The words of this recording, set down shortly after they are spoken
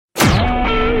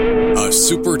a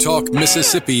Super Talk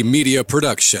Mississippi media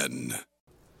production.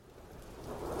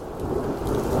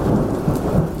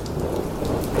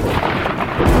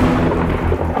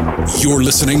 You're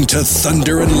listening to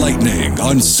Thunder and Lightning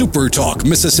on Super Talk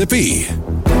Mississippi.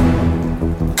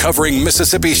 Covering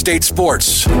Mississippi State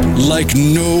sports like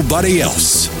nobody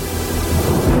else.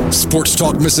 Sports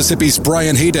Talk Mississippi's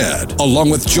Brian Haydad, along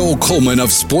with Joel Coleman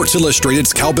of Sports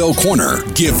Illustrated's Cowbell Corner,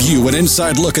 give you an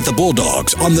inside look at the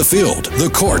Bulldogs on the field, the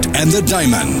court, and the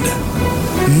diamond.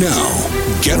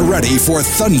 Now, get ready for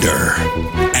Thunder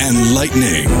and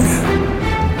Lightning.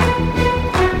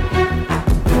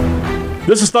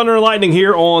 This is Thunder and Lightning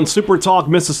here on Super Talk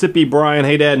Mississippi. Brian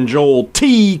Haydad and Joel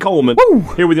T. Coleman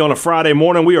here with you on a Friday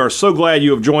morning. We are so glad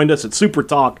you have joined us at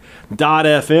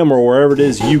supertalk.fm or wherever it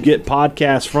is you get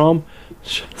podcasts from.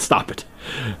 Stop it.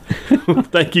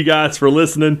 Thank you guys for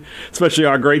listening, especially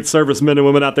our great servicemen and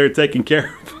women out there taking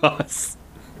care of us.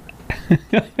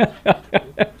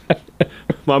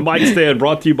 My mic stand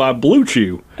brought to you by Blue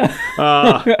Chew. They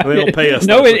don't pay us.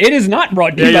 No, it is not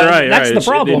brought to you. Yeah, you're right. That's the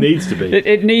problem. It needs to be.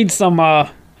 It needs some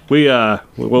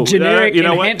generic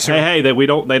enhancer. Hey, they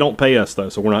don't pay us though,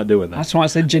 so we're not doing that. That's why I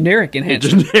said generic enhancer.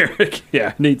 Generic,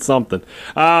 yeah, needs something.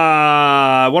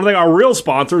 Want to thank our real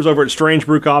sponsors over at Strange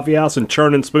Brew Coffee House and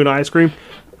Churn and Spoon Ice Cream.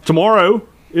 Tomorrow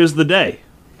is the day.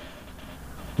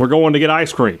 We're going to get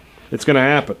ice cream. It's going to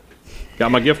happen. Got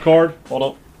my gift card. Hold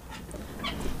on.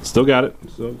 Still got it.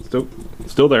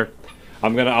 Still there.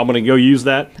 I'm gonna go use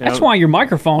that. That's why your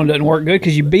microphone doesn't work good,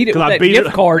 because you beat it with that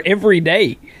gift card every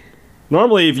day.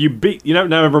 Normally, if you beat,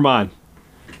 never mind.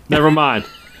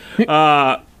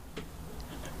 Churn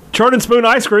and Spoon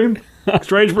Ice Cream,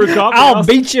 Strange Brew Coffee I'll House.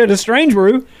 beat you to Strange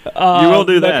Brew. You will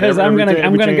do that because I'm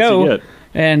gonna go,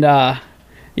 and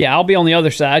I'll be on the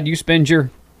other side. You spend your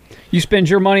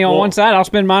money on one side, I'll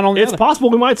spend mine on the other. It's possible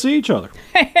we might see each other.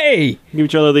 Hey, give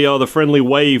each other the friendly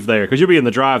wave there, because you'll be in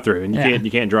the drive-thru and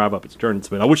you can't drive up. It's Churn and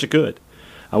Spoon. I wish I could.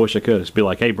 Just be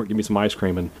like, hey, give me some ice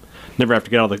cream, and never have to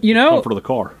get out of the comfort of the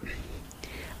car.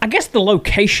 I guess the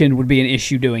location would be an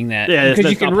issue doing that. Yeah,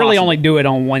 because you can really only do it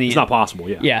on one end. It's not possible.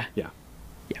 Yeah.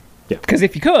 Because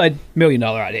if you could, $1 million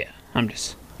idea.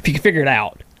 If you could figure it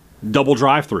out. Double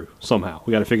drive-through somehow.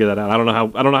 We got to figure that out. I don't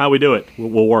know how we do it.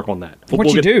 We'll work on that.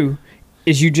 What you do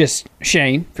is you just,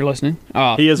 Shane, if you're listening,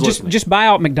 he is listening. Just buy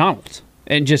out McDonald's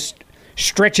and just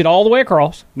stretch it all the way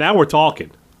across. Now we're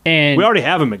talking. And we already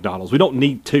have a McDonald's. We don't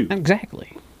need two.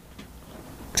 Exactly.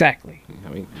 I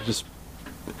mean, just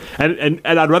and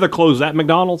I'd rather close that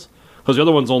McDonald's because the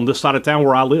other one's on this side of town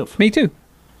where I live. Me too.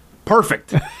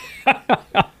 Perfect.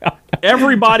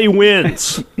 Everybody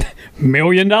wins. $1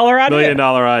 million idea. $1 million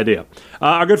idea.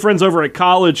 Our good friends over at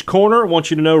College Corner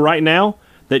want you to know right now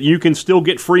that you can still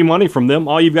get free money from them.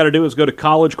 All you've got to do is go to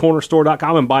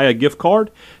collegecornerstore.com and buy a gift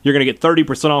card. You're going to get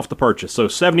 30% off the purchase. So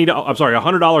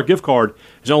 $100 gift card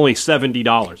is only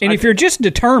 $70. And if you're just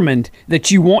determined that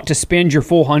you want to spend your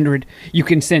full $100, you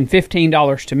can send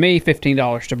 $15 to me,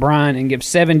 $15 to Brian, and give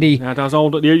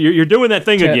 $70. You're doing that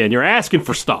thing again. You're asking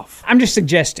for stuff. I'm just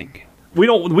suggesting. We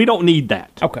don't need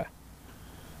that. Okay.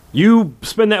 You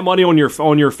spend that money on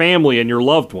your family and your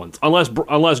loved ones, unless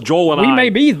Joel and I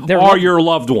are your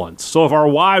loved ones. So if our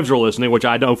wives are listening, which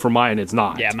I know for mine it's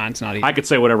not. Yeah, mine's not either. I could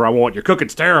say whatever I want. Your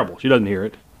cooking's terrible. She doesn't hear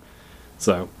it.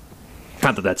 So,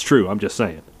 not that that's true. I'm just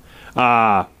saying.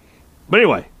 But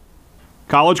anyway,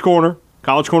 College Corner,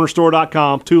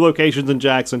 collegecornerstore.com, 2 locations in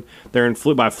Jackson. They're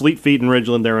by Fleet Feet and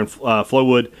Ridgeland. They're in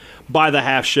Flowood by the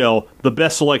Half Shell. The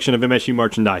best selection of MSU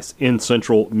merchandise in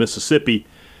Central Mississippi.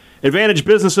 Advantage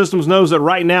Business Systems knows that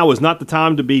right now is not the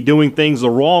time to be doing things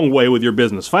the wrong way with your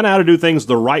business. Find out how to do things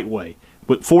the right way.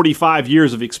 With 45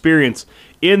 years of experience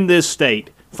in this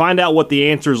state, find out what the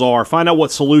answers are. Find out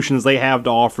what solutions they have to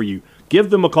offer you.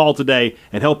 Give them a call today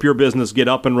and help your business get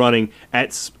up and running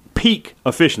at peak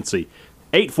efficiency.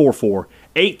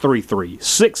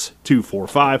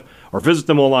 844-833-6245 or visit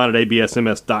them online at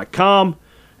absms.com.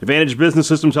 Advantage Business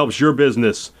Systems helps your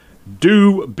business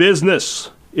do business.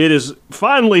 It is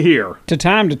finally here. It's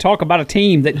time to talk about a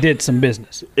team that did some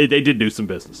business. They did do some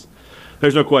business.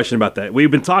 There's no question about that.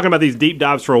 We've been talking about these deep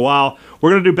dives for a while. We're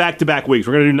going to do back-to-back weeks.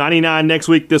 We're going to do 99 next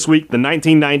week, this week, the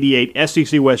 1998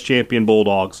 SEC West champion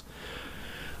Bulldogs.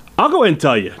 I'll go ahead and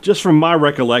tell you, just from my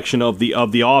recollection of the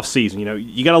offseason,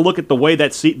 you got to look at the way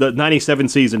that the 97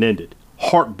 season ended.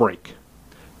 Heartbreak.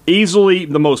 Easily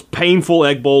the most painful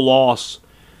Egg Bowl loss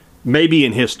maybe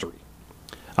in history.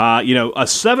 A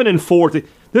 7-4.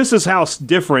 This is how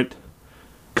different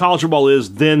college football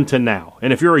is then to now.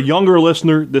 And if you're a younger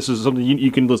listener, this is something you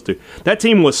can listen to. That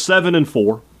team was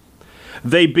 7-4.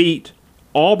 They beat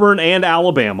Auburn and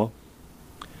Alabama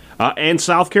and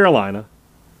South Carolina.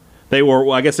 They were.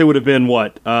 Well, I guess they would have been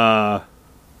what? Am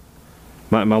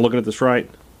I looking at this right?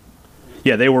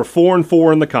 Yeah, they were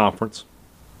 4-4 in the conference.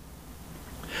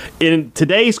 In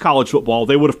today's college football,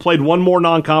 they would have played one more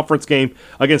non-conference game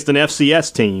against an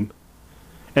FCS team,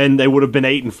 and they would have been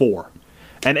 8-4.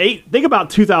 And think about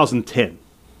 2010.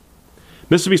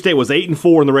 Mississippi State was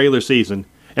 8-4 in the regular season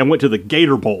and went to the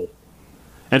Gator Bowl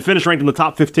and finished ranked in the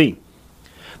top 15.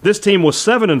 This team was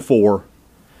 7-4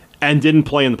 and didn't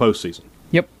play in the postseason.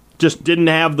 Yep. Just didn't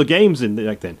have the games in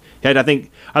back then. I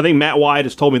think Matt Wyatt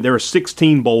has told me there are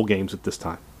 16 bowl games at this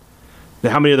time.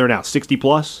 How many are there now? 60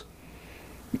 plus?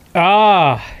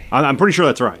 I'm pretty sure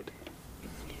that's right.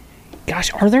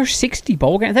 Gosh, are there 60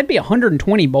 bowl games? That'd be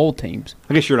 120 bowl teams.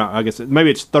 I guess you're not. I guess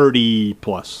maybe it's 30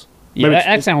 plus. Yeah,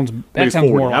 that sounds more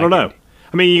like I don't know.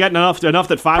 I mean, you got enough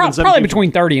that 5 and 7 probably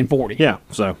between 30 and 40. Yeah,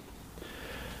 so.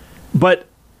 But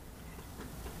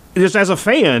just as a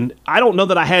fan, I don't know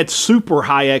that I had super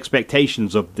high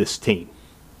expectations of this team.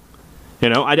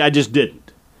 I just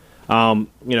didn't.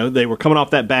 They were coming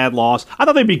off that bad loss. I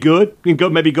thought they'd be good.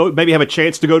 Maybe have a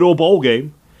chance to go to a bowl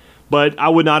game. But I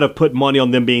would not have put money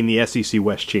on them being the SEC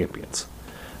West champions.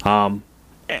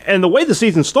 And the way the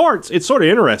season starts, it's sort of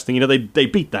interesting. They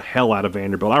beat the hell out of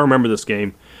Vanderbilt. I remember this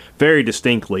game very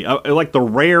distinctly. Like the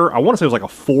rare, I want to say it was like a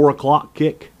 4:00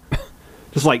 kick.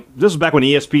 Just like, this was back when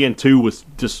ESPN2 was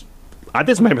just,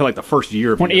 this may be like the first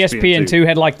year of when ESPN2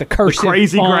 had like the cursive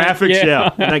crazy font. graphics,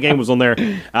 yeah. And that game was on there.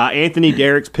 Anthony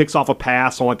Derricks picks off a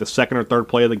pass on like the second or third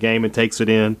play of the game and takes it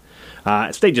in.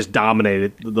 State just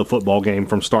dominated the football game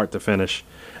from start to finish,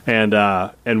 and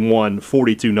won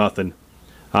 42-0.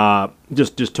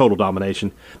 Just total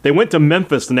domination. They went to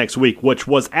Memphis the next week, which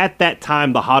was at that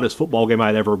time the hottest football game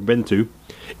I'd ever been to.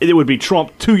 It would be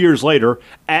trumped 2 years later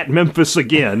at Memphis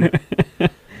again,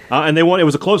 and they won. It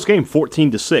was a close game,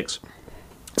 14-6.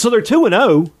 So they're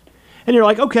 2-0, and you're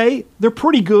like, okay, they're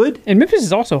pretty good. And Memphis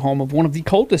is also home of one of the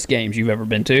coldest games you've ever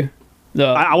been to.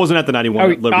 I wasn't at the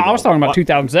 91. I was talking about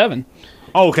 2007.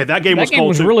 Oh, okay, that game was cold. That game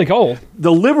was really cold.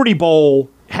 The Liberty Bowl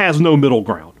has no middle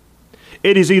ground.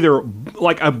 It is either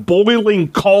like a boiling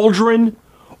cauldron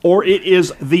or it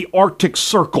is the Arctic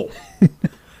Circle.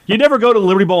 You never go to the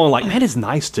Liberty Bowl and like, man, it's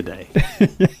nice today.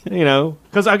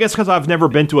 Because I've never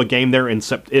been to a game there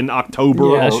in October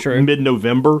or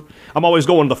mid-November. I'm always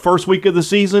going the first week of the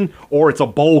season or it's a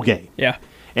bowl game. Yeah.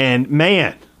 And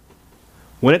man,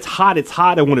 when it's hot,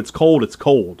 and when it's cold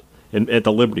at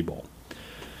the Liberty Bowl.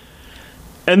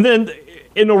 And then,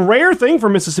 in a rare thing for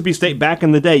Mississippi State back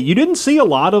in the day, you didn't see a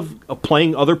lot of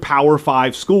playing other Power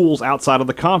 5 schools outside of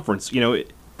the conference. They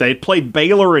had played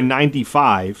Baylor in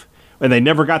 95, and they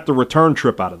never got the return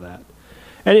trip out of that.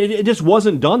 And it just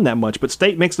wasn't done that much. But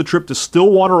State makes the trip to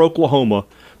Stillwater, Oklahoma,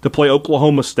 to play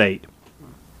Oklahoma State,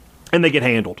 and they get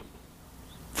handled.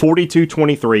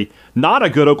 42-23. Not a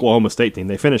good Oklahoma State team.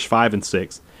 They finished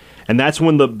 5-6. And that's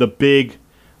when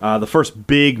the first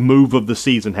big move of the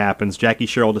season happens. Jackie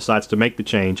Sherrill decides to make the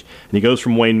change, and he goes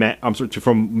from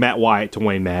Matt Wyatt to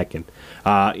Wayne Madkin.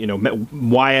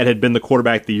 Wyatt had been the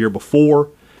quarterback the year before,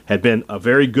 had been a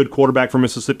very good quarterback for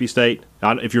Mississippi State.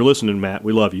 If you're listening, Matt,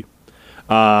 we love you.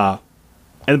 But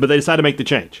they decided to make the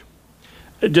change.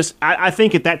 I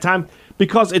think at that time,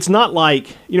 because it's not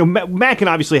like, Madkin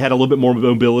obviously had a little bit more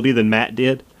mobility than Matt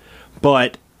did,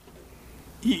 but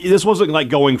this wasn't like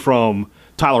going from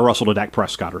Tyler Russell to Dak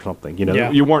Prescott or something.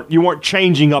 You weren't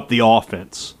changing up the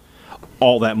offense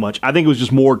all that much. I think it was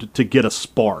just more to get a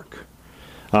spark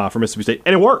for Mississippi State,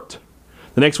 and it worked.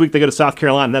 The next week they go to South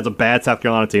Carolina, and that's a bad South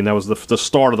Carolina team. That was the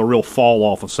start of the real fall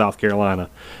off of South Carolina,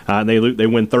 and they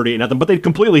win 38-0. But they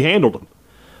completely handled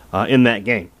them in that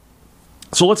game.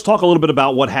 So let's talk a little bit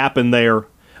about what happened there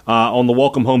on the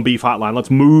Welcome Home Beef hotline.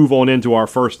 Let's move on into our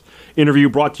first interview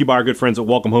brought to you by our good friends at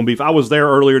Welcome Home Beef. I was there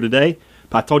earlier today.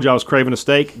 I told you I was craving a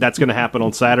steak. That's going to happen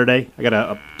on Saturday. I got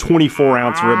a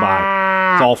 24-ounce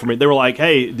ribeye. It's all for me. They were like,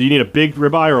 hey, do you need a big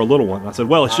ribeye or a little one? I said,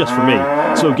 well, it's just for me,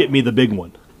 so get me the big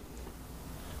one.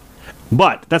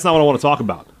 But that's not what I want to talk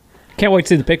about. Can't wait to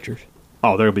see the pictures.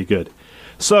 Oh, they'll be good.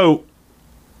 So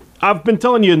I've been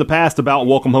telling you in the past about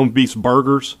Welcome Home Beef's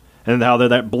burgers and how they're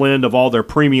that blend of all their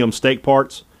premium steak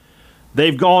parts.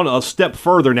 They've gone a step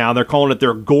further now. They're calling it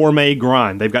their gourmet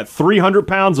grind. They've got 300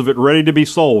 pounds of it ready to be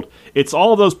sold. It's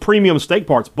all of those premium steak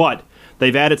parts, but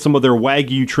they've added some of their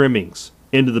Wagyu trimmings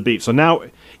into the beef. So now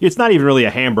it's not even really a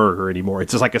hamburger anymore.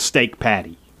 It's just like a steak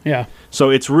patty. Yeah. So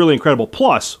it's really incredible.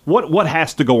 Plus, what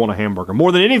has to go on a hamburger?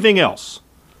 More than anything else,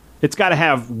 it's got to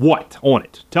have what on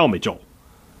it? Tell me, Joel.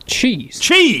 Cheese.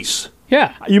 Cheese!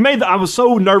 Yeah. I was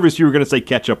so nervous you were going to say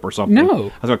ketchup or something. No. I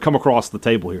was going to come across the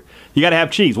table here. You got to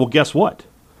have cheese. Well, guess what?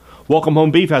 Welcome Home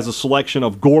Beef has a selection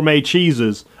of gourmet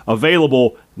cheeses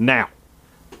available now.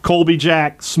 Colby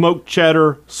Jack, smoked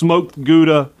cheddar, smoked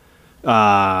Gouda,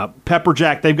 pepper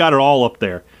jack. They've got it all up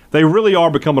there. They really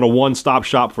are becoming a one-stop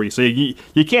shop for you. So you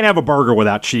can't have a burger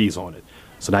without cheese on it.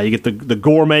 So now you get the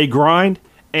gourmet grind,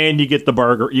 and you get the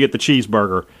burger, you get the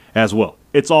cheeseburger as well.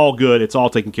 It's all good. It's all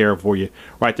taken care of for you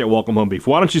right there at Welcome Home Beef.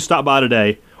 Why don't you stop by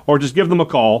today, or just give them a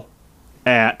call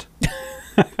at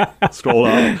scroll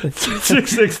up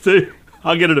 662.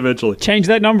 I'll get it eventually. Change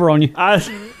that number on you.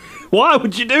 Why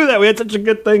would you do that? We had such a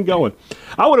good thing going.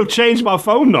 I would have changed my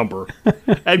phone number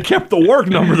and kept the work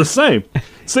number the same.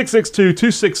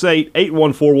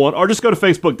 662-268-8141, or just go to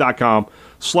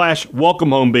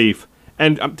facebook.com/Welcome Home Beef.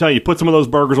 And I'm telling you, put some of those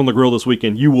burgers on the grill this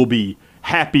weekend. You will be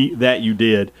happy that you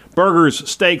did. Burgers,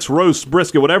 steaks, roasts,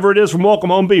 brisket, whatever it is from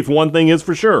Welcome Home Beef, one thing is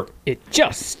for sure. It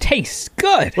just tastes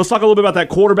good. Let's talk a little bit about that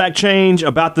quarterback change,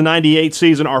 about the 98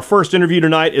 season. Our first interview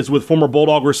tonight is with former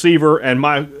Bulldog receiver and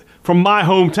from my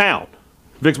hometown,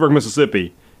 Vicksburg,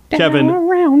 Mississippi, Kevin. Down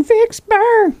around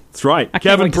Vicksburg. That's right. I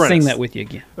Kevin can't wait Prentice. to sing that with you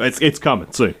again. It's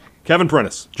coming soon. Kevin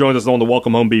Prentice joins us on the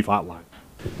Welcome Home Beef hotline.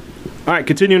 All right,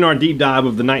 continuing our deep dive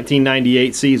of the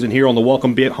 1998 season here on the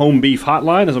Welcome Home Beef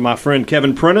hotline is my friend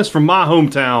Kevin Prentice from my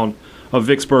hometown of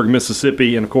Vicksburg,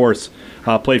 Mississippi, and of course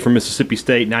played for Mississippi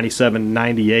State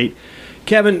 97-98.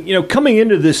 Kevin, coming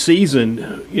into this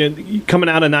season, coming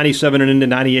out of 97 and into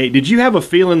 98, did you have a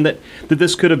feeling that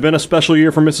this could have been a special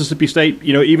year for Mississippi State,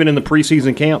 even in the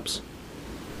preseason camps?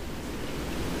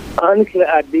 Honestly,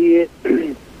 I did,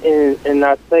 and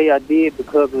I say I did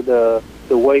because of the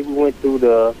way we went through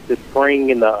the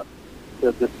spring and the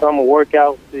summer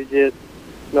workouts. It just,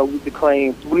 we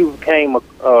became a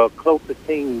closer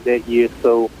team that year.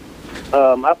 So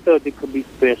I felt it could be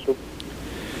special.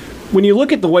 When you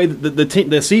look at the way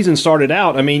the season started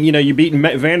out, I mean, you beat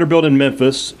Vanderbilt in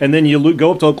Memphis, and then you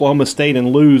go up to Oklahoma State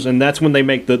and lose, and that's when they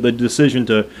make the decision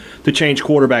to change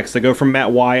quarterbacks. They go from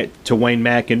Matt Wyatt to Wayne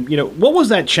Mack, and what was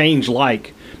that change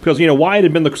like? Because Wyatt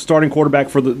had been the starting quarterback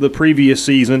for the previous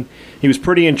season. He was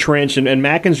pretty entrenched, and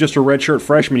Mackin's just a redshirt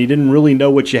freshman. You didn't really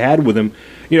know what you had with him.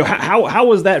 How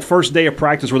was that first day of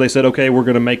practice where they said, okay, we're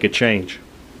going to make a change?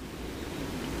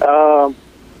 I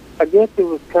guess it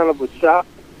was kind of a shock.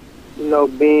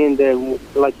 Being that,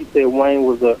 like you said, Wayne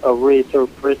was a redshirt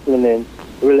freshman and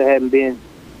really hadn't been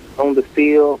on the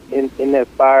field in that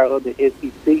fire of the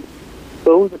SEC.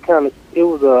 So it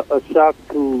was a shock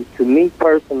to me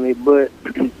personally, but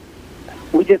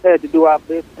we just had to do our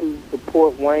best to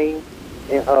support Wayne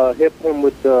and help him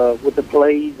with the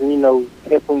plays and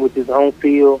help him with his on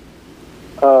field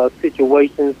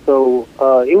situations. So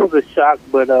it was a shock,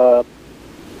 but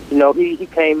he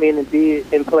came in and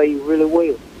played really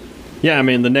well. Yeah, I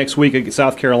mean, the next week at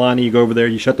South Carolina, you go over there,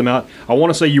 you shut them out. I want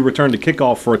to say you returned the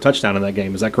kickoff for a touchdown in that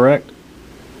game. Is that correct?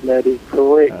 That is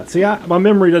correct. See, my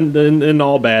memory isn't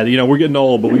all bad. We're getting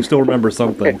old, but we still remember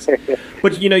some things.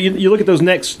 But, you look at those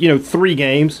next, 3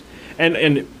 games,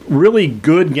 and really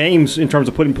good games in terms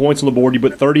of putting points on the board. You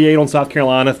put 38 on South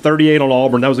Carolina, 38 on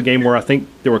Auburn. That was a game where I think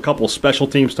there were a couple of special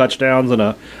teams touchdowns and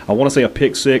I want to say a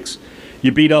pick six.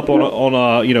 You beat up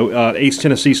on East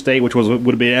Tennessee State, which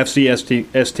would be an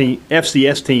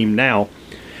FCS team now.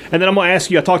 And then I'm going to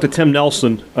ask you, I talked to Tim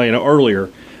Nelson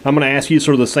earlier. I'm going to ask you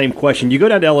sort of the same question. You go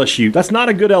down to LSU. That's not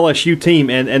a good LSU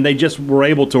team, and they just were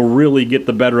able to really get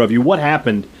the better of you. What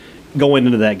happened going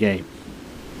into that game?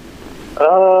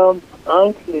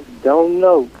 Honestly, don't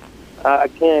know. I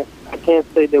can't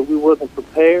say that we wasn't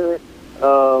prepared.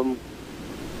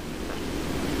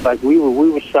 Like we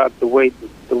were shocked the way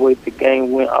the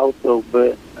game went also,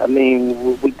 but I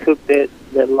mean we took that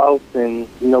loss and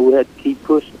we had to keep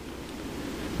pushing.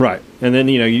 Right, and then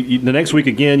you the next week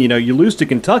again, you lose to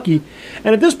Kentucky,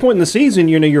 and at this point in the season,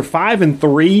 you're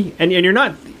 5-3, and you're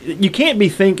not. You can't be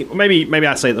thinking. Maybe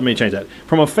I say. Let me change that.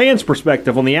 From a fan's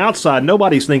perspective, on the outside,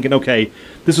 nobody's thinking, okay,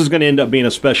 this is going to end up being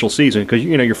a special season because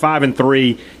you're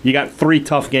 5-3. You got 3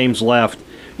 tough games left.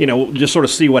 Just sort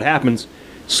of see what happens.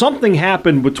 Something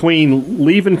happened between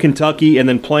leaving Kentucky and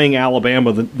then playing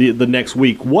Alabama the next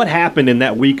week. What happened in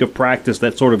that week of practice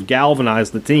that sort of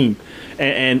galvanized the team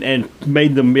and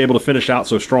made them be able to finish out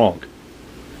so strong?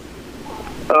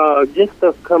 Just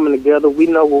stuff coming together. We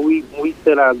know what we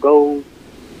set our goals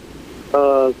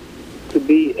to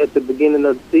be at the beginning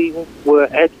of the season. Well,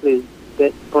 actually,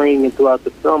 that spring and throughout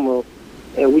the summer.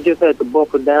 And we just had to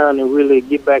buckle down and really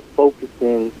get back focused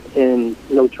and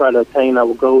try to attain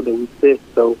our goal that we set.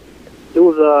 So it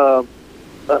was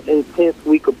an intense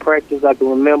week of practice. I can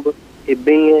remember it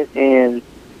being, and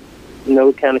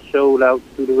it kind of showed out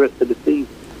through the rest of the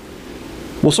season.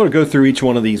 We'll sort of go through each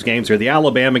one of these games here. The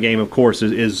Alabama game, of course,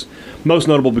 is most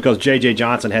notable because J.J.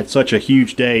 Johnson had such a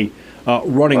huge day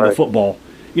running the football.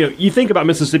 You know, you think about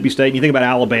Mississippi State and you think about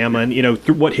Alabama and, you know,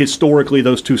 what historically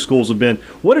those two schools have been.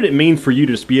 What did it mean for you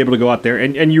to just be able to go out there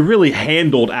and you really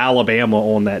handled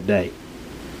Alabama on that day?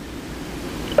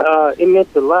 It meant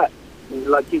a lot.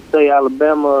 Like you say,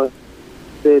 Alabama,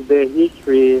 their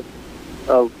history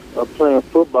of playing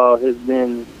football has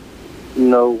been, you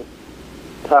know,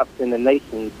 tops in the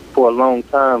nation for a long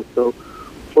time. So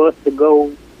for us to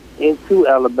go into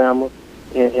Alabama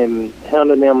and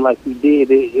handle them like we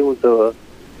did, it was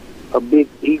a big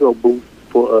ego boost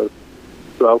for us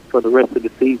for the rest of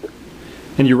the season.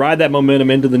 And you ride that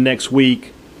momentum into the next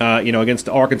week, you know, against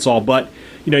Arkansas. But,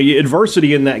 you know,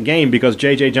 adversity in that game because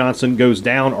J.J. Johnson goes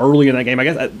down early in that game. I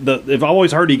guess I've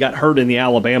always heard he got hurt in the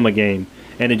Alabama game,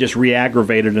 and it just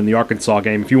re-aggravated in the Arkansas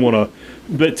game. If you want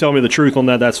to tell me the truth on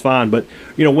that, that's fine. But,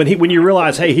 you know, when you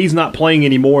realize, hey, he's not playing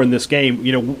anymore in this game,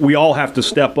 you know, we all have to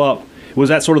step up. Was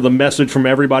that sort of the message from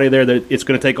everybody there that it's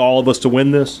going to take all of us to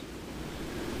win this?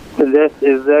 That's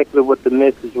exactly what the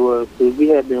message was. Because we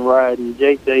had been riding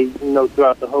JJ, you know,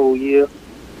 throughout the whole year,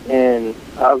 and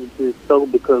I was just so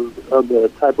because of the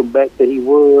type of back that he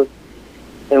was.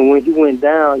 And when he went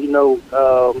down, you know,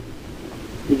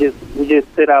 we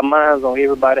just set our minds on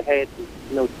everybody had to,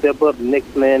 you know, step up, the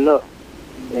next man up.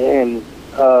 And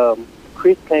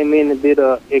Chris came in and did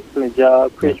an excellent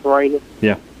job. Chris Rainey.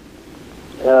 Yeah.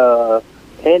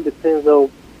 And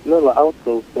DeCenzo Miller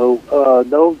also. So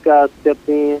those guys stepped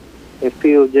in and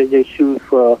filled JJ's shoes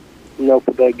for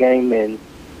that game. And,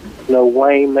 you know,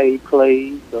 Wayne made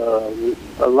plays.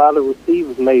 A lot of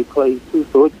receivers made plays, too.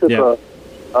 So it took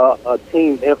a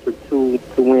team effort to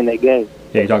win that game.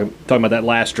 Yeah, you're talking about that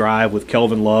last drive with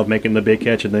Kelvin Love making the big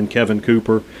catch and then Kevin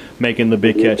Cooper making the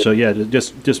big catch. So, yeah,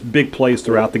 just big plays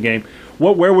throughout the game.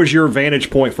 Where was your vantage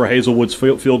point for Hazelwood's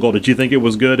field goal? Did you think it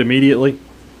was good immediately?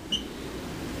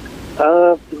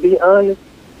 To be honest,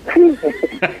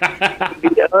 I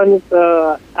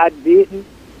didn't.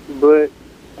 But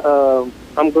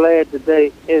I'm glad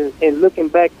today. And looking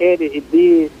back at it, it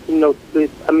did, you know, split.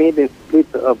 I mean, it didn't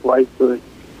split the upright, but,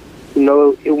 you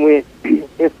know, it went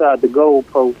inside the goal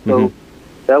post. So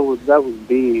that was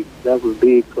big. That was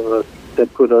big for us.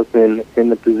 That put us in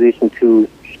the position to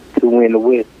win the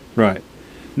West. Right.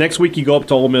 Next week you go up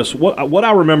to Ole Miss. What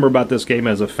I remember about this game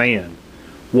as a fan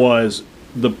was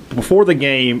before the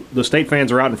game, the State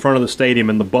fans are out in front of the stadium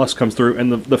and the bus comes through,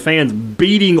 and the fans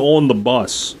beating on the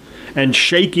bus and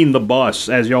shaking the bus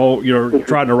as you're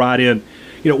trying to ride in.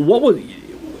 You know,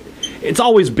 it's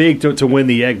always big to win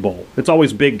the Egg Bowl. It's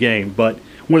always a big game, but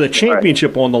with a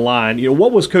championship on the line, you know,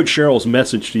 what was Coach Sherrill's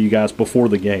message to you guys before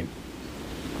the game?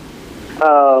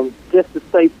 Just to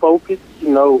stay focused, you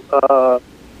know,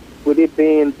 with it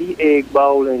being the Egg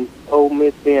Bowl and Ole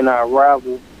Miss being our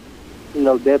rival, you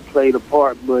know, that played a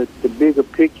part. But the bigger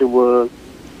picture was,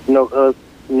 you know, us,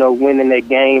 you know, winning that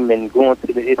game and going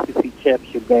to the SEC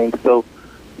championship game. So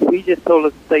we just told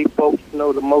us to stay focused. You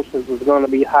know, the emotions was going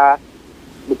to be high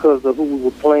because of who we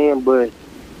were playing, but,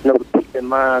 you know, to keep in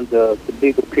mind the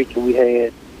bigger picture we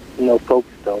had, you know,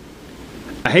 focused on.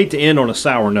 I hate to end on a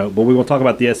sour note, but we will talk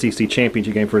about the SEC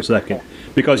championship game for a second,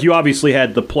 because you obviously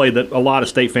had the play that a lot of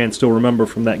State fans still remember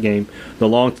from that game,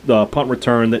 the punt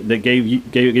return that gave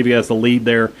you guys the lead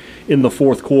there in the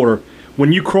fourth quarter.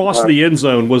 When you crossed the end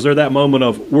zone, was there that moment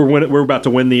of we're about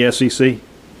to win the SEC?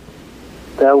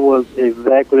 That was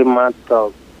exactly my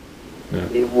thought. Yeah.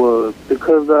 It was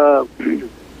because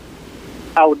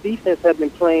our defense had been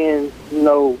playing, you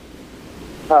know,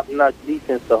 top-notch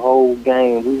defense the whole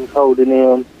game. We was holding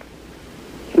them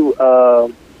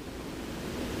to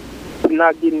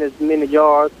not getting as many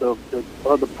yards of the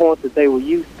points that they were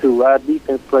used to. Our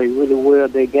defense played really well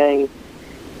that game.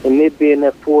 And it being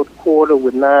that fourth quarter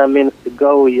with 9 minutes to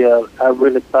go, yeah, I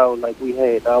really thought like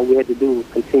all we had to do was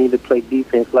continue to play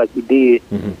defense like we did,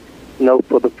 you know,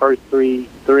 for the first three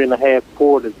and a half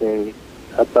quarters. And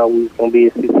I thought we was going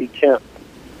to be SEC champs.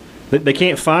 They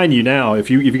can't find you now. If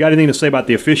you got anything to say about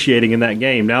the officiating in that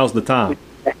game, now's the time.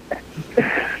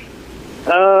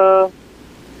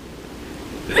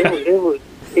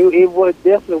 It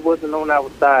definitely wasn't on our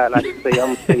side. I can say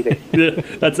I'm gonna say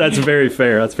that. That's very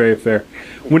fair. That's very fair.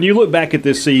 When you look back at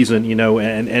this season, you know,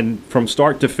 and from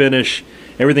start to finish,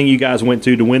 everything you guys went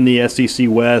to win the SEC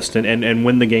West and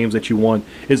win the games that you won,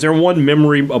 is there one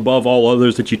memory above all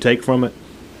others that you take from it?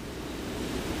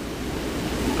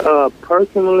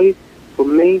 Personally, for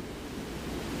me,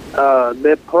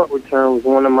 that punt return was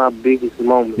one of my biggest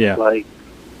moments. Yeah. Like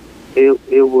it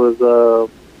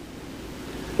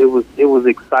was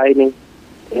exciting,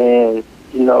 and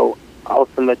you know,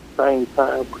 awesome at the same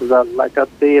time. Because, like I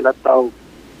said, I thought,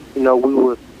 we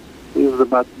was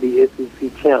about to be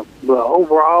SEC champs. But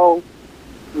overall,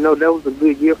 that was a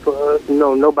good year for us.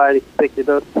 Nobody expected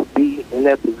us to be in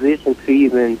that position to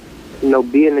even,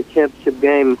 be in the championship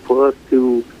game, and for us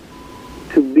to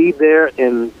be there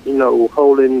and,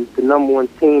 holding the number one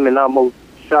team and almost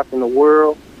shocking the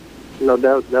world.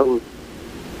 That was,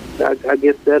 I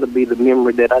guess that'll be the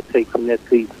memory that I take from that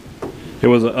season. It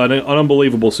was an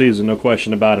unbelievable season, no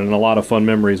question about it, and a lot of fun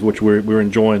memories, which we're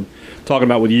enjoying talking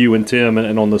about with you and Tim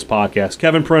and on this podcast.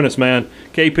 Kevin Prentice, man.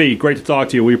 KP, great to talk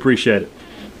to you. We appreciate it.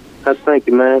 Thank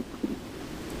you, man.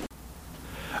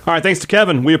 All right, thanks to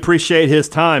Kevin. We appreciate his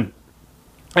time.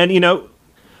 And,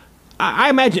 I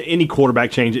imagine any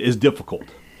quarterback change is difficult.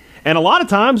 And a lot of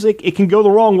times it can go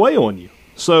the wrong way on you.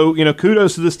 So,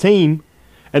 kudos to this team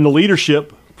and the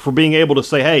leadership for being able to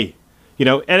say, hey,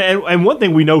 and one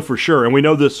thing we know for sure, and we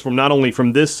know this from not only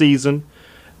from this season,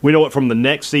 we know it from the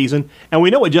next season, and we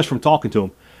know it just from talking to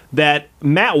him, that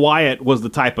Matt Wyatt was the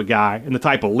type of guy and the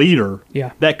type of leader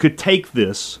that could take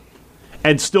this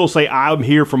and still say, I'm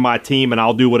here for my team and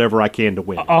I'll do whatever I can to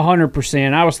win.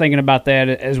 100%. I was thinking about that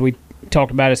as we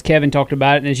talked about it, as Kevin talked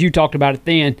about it, and as you talked about it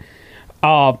then.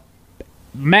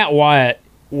 Matt Wyatt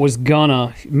was going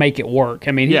to make it work.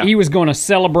 I mean, he was going to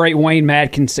celebrate Wayne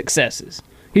Madkin's successes.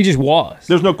 He just was.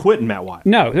 There's no quitting Matt Wyatt.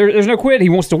 No, there's no quit. He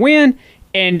wants to win,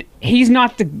 and he's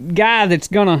not the guy that's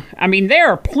going to – I mean, there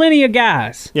are plenty of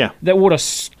guys that would have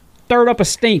stirred up a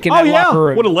stink in that locker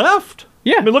room. Would have left.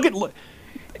 Yeah. I mean, look at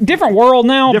 – different world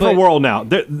now. Different world now.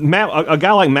 A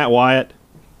guy like Matt Wyatt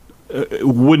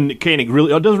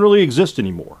doesn't really exist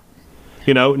anymore.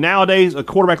 Nowadays, a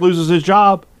quarterback loses his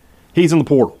job, he's in the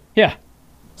portal. Yeah.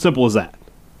 Simple as that.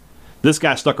 This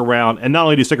guy stuck around, and not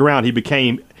only did he stick around, he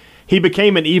became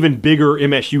an even bigger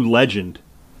MSU legend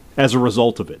as a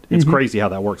result of it. It's crazy how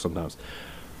that works sometimes.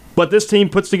 But this team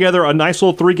puts together a nice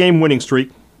little 3-game winning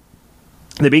streak.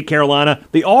 They beat Carolina.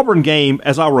 The Auburn game,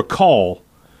 as I recall,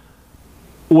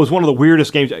 was one of the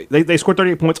weirdest games. They scored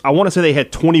 38 points. I want to say they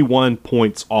had 21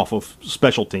 points off of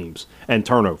special teams and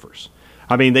turnovers.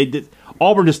 I mean,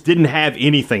 Auburn just didn't have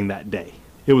anything that day.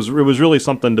 It was really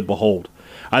something to behold.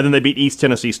 Then they beat East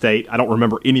Tennessee State. I don't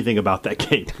remember anything about that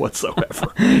game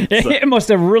whatsoever. It must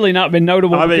have really not been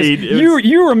notable. I mean,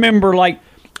 you remember I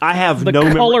have the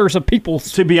no colors of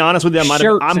people's. To be honest with you,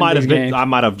 I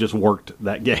might have just worked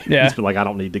that game. Yeah. Just been like, I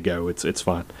don't need to go. It's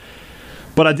fine.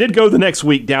 But I did go the next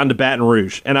week down to Baton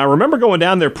Rouge, and I remember going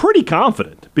down there pretty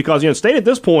confident because State at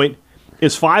this point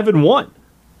is 5-1,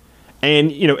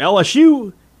 and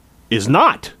LSU is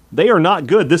not. They are not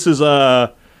good. This is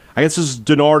I guess this is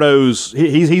DiNardo's.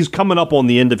 He's coming up on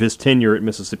the end of his tenure at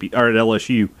Mississippi or at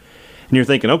LSU, and you're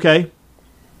thinking, okay,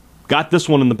 got this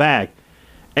one in the bag.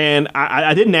 And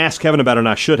I didn't ask Kevin about it, and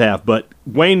I should have, but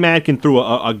Wayne Madkin threw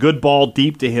a good ball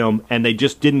deep to him, and they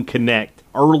just didn't connect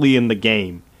early in the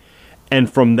game.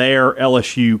 And from there,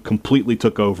 LSU completely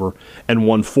took over and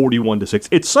won 41-6.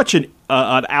 It's such an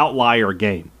outlier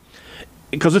game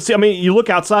because you look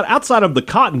outside of the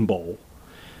Cotton Bowl,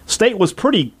 State was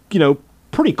pretty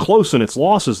close in its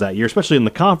losses that year, especially in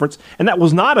the conference, and that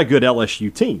was not a good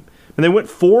LSU team. And they went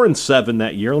 4-7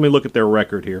 that year. Let me look at their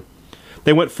record here.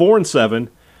 They went 4-7.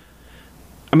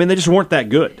 I mean, they just weren't that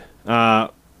good.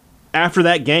 After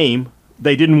that game,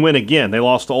 they didn't win again. They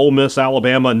lost to Ole Miss,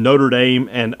 Alabama, Notre Dame,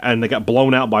 and they got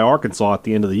blown out by Arkansas at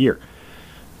the end of the year.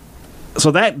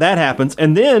 So that happens.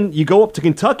 And then you go up to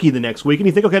Kentucky the next week, and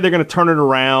you think, okay, they're going to turn it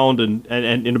around, and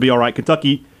it'll be all right.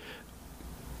 Kentucky,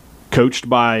 coached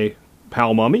by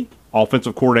Hal Mumme,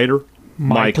 offensive coordinator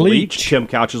Mike Leach. Tim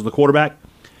Couch is the quarterback.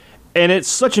 And it's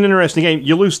such an interesting game.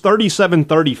 You lose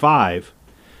 37-35.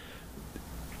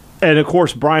 And, of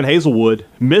course, Brian Hazelwood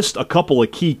missed a couple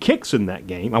of key kicks in that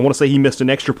game. I want to say he missed an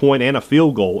extra point and a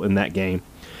field goal in that game.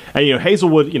 And,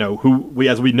 Hazelwood, who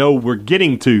as we know we're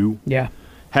getting to,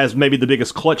 has maybe the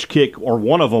biggest clutch kick or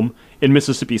one of them in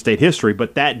Mississippi State history.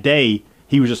 But that day,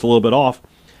 he was just a little bit off.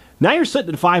 Now you're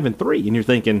sitting at 5-3, and you're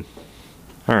thinking,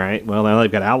 all right, well, now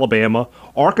they've got Alabama.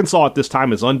 Arkansas at this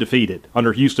time is undefeated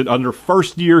under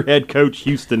first-year head coach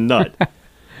Houston Nutt.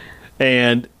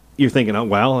 And you're thinking, oh,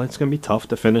 well, it's going to be tough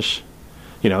to finish.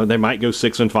 They might go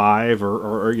 6-5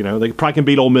 or they probably can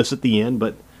beat Ole Miss at the end,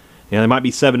 but they might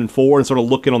be 7-4 and sort of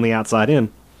looking on the outside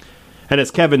in. And as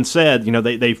Kevin said,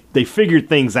 they figured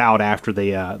things out after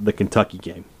the Kentucky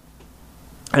game.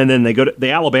 And then they go to the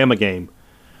Alabama game.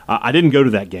 I didn't go to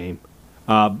that game,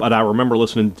 but I remember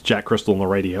listening to Jack Crystal on the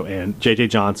radio, and J.J.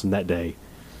 Johnson that day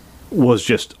was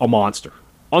just a monster.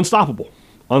 Unstoppable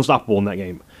in that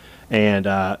game. And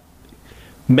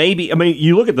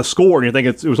you look at the score and you think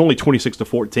it was only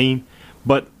 26-14,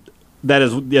 but that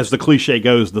is, as the cliche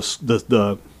goes,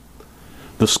 the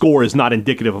score is not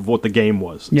indicative of what the game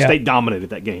was. Yeah. State dominated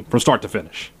that game from start to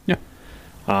finish. Yeah.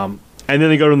 And then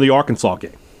they go to the Arkansas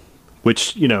game,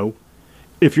 which,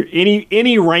 if you're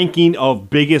any ranking of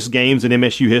biggest games in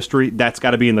MSU history, that's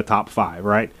got to be in the top 5,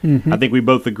 right? Mm-hmm. I think we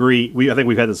both agree. I think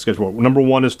we've had this discussion before. Number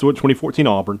 1 is 2014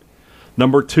 Auburn.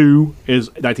 Number 2 is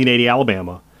 1980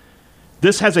 Alabama.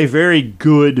 This has a very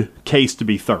good case to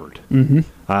be third.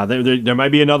 Mm-hmm. There might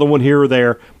be another one here or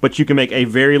there, but you can make a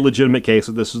very legitimate case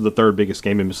that this is the third biggest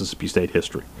game in Mississippi State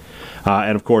history.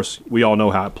 And, of course, we all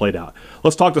know how it played out.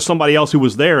 Let's talk to somebody else who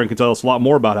was there and can tell us a lot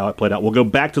more about how it played out. We'll go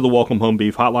back to the Welcome Home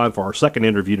Beef hotline for our second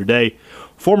interview today.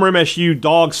 Former MSU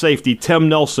dog safety Tim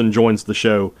Nelson joins the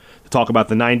show to talk about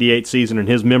the 98 season and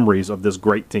his memories of this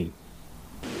great team.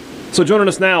 So joining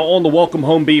us now on the Welcome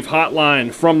Home Beef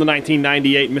hotline from the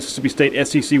 1998 Mississippi State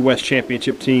SEC West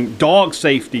Championship team, dog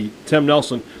safety Tim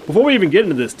Nelson. Before we even get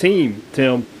into this team,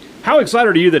 Tim, how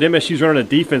excited are you that MSU's running a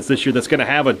defense this year that's going to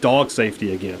have a dog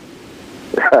safety again?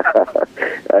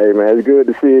 Hey, man, it's good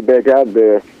to see it back out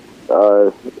there.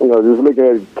 Just looking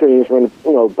at teams from,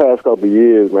 the past couple of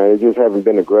years, man, they just haven't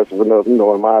been aggressive enough, in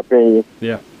my opinion.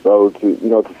 Yeah. So,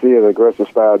 to see an aggressive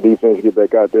style defense get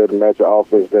back out there to match an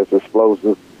offense that's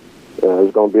explosive,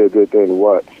 it's going to be a good thing to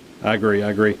watch. I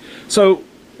agree. So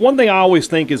one thing I always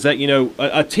think is that,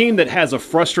 a team that has a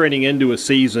frustrating end to a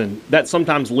season, that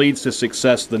sometimes leads to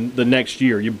success the next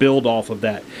year. You build off of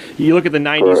that. You look at the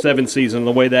 97 season and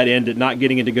the way that ended, not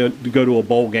getting it to go to a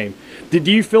bowl game. Did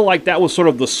you feel like that was sort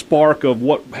of the spark of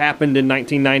what happened in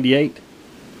 1998?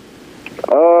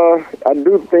 I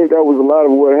do think that was a lot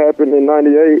of what happened in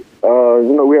 98.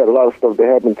 We had a lot of stuff that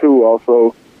happened, too,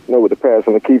 also, with the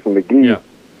passing of Keith McGee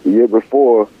the year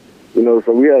before.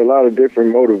 So we had a lot of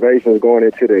different motivations going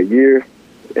into that year,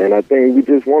 and I think we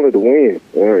just wanted to win.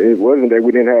 It wasn't that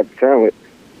we didn't have the talent.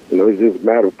 It's just a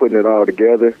matter of putting it all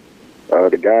together.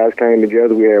 The guys came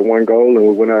together. We had one goal, and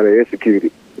we went out and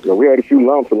executed. We had a few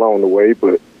lumps along the way,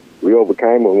 but we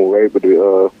overcame them and were able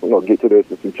to get to the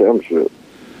SEC championship.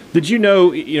 Did you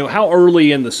know how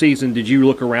early in the season did you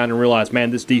look around and realize,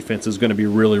 man, this defense is going to be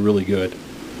really, really good?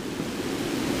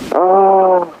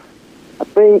 I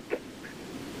think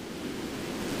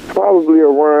probably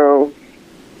around,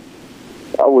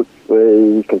 I would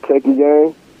say, Kentucky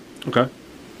game. Okay.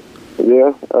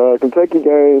 Yeah, Kentucky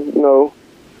game,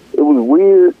 it was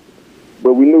weird,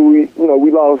 but we knew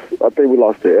we lost. I think we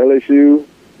lost to LSU.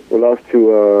 We lost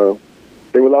to,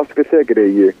 we lost to Kentucky that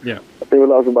year. Yeah. I think we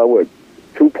lost about,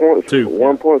 2 points?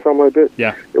 1 point, something like that?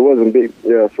 Yeah. It wasn't big.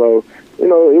 Yeah, so,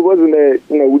 it wasn't that,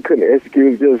 we couldn't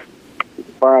execute. It was just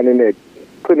finding that,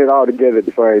 putting it all together at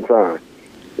the same time.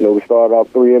 We started off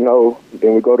 3-0,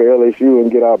 then we go to LSU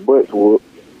and get our butts whooped.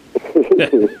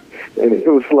 And it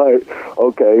was like,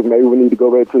 okay, maybe we need to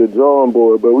go back to the drawing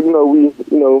board. But we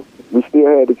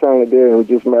still had the talent there, and it was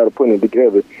just a matter of putting it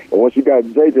together. And once you got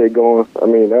JJ going, I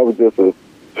mean, that was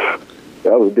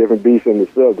a different beast in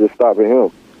itself, just stopping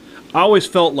him. I always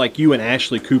felt like you and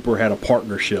Ashley Cooper had a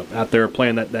partnership out there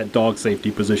playing that dog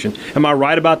safety position. Am I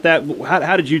right about that?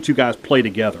 How did you two guys play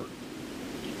together?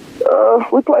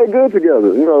 We played good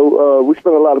together. We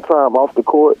spent a lot of time off the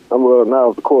court. Not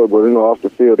off the court, but, off the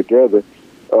field together.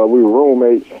 We were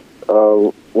roommates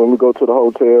when we go to the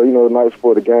hotel, the nights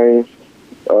before the games.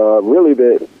 Really,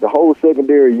 the whole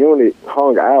secondary unit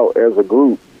hung out as a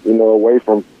group, away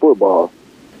from football.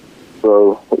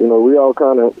 So, we all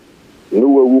kind of knew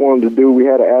what we wanted to do. We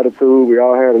had an attitude. We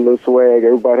all had a little swag.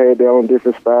 Everybody had their own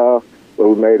different style, but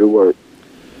we made it work.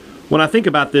 When I think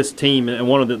about this team and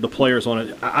one of the players on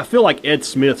it, I feel like Ed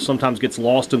Smith sometimes gets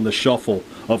lost in the shuffle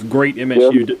of great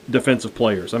MSU defensive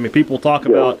players. I mean, people talk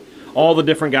about all the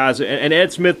different guys, and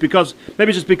Ed Smith, because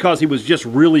he was just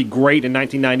really great in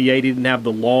 1998. He didn't have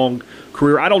the long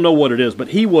career. I don't know what it is, but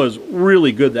he was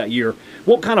really good that year.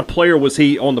 What kind of player was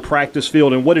he on the practice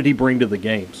field, and what did he bring to the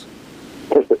games?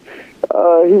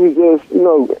 He was just,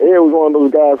 Ed was one of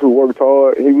those guys who worked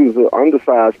hard. He was an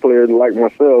undersized player like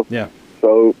myself. Yeah.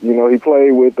 So, he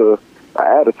played with an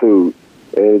attitude.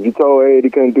 And if you told Ed he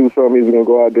couldn't do something, he was going to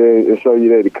go out there and show you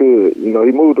that he could. He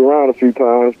moved around a few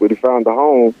times, but he found a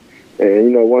home.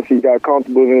 And, once he got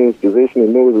comfortable in his position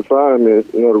and knew his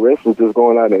assignment, the rest was just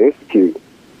going out and execute.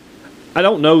 I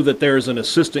don't know that there's an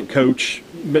assistant coach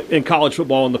in college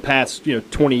football in the past,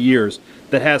 20 years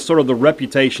that has sort of the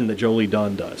reputation that Joe Lee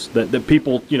Dunn does, that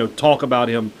people, talk about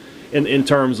him in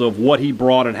terms of what he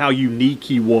brought and how unique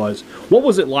he was. What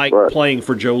was it like playing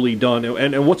for Joe Lee Dunn?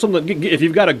 And what's something, if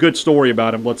you've got a good story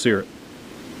about him, let's hear it.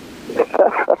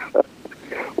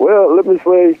 Well, let me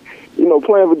say,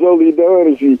 playing for Joe Lee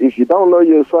Dunn, if you don't know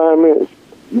your assignments,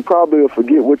 you probably will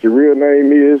forget what your real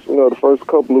name is, the first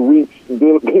couple of weeks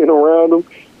being around him,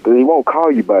 because he won't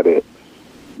call you by that.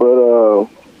 But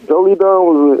Jolie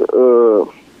Dunn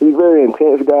he's a very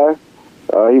intense guy.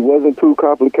 He wasn't too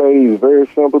complicated. He was very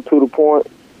simple, to the point.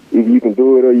 Either you can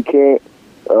do it or you can't.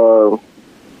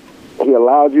 He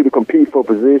allowed you to compete for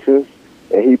positions,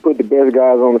 and he put the best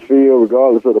guys on the field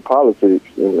regardless of the politics.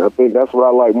 And I think that's what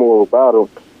I like more about him.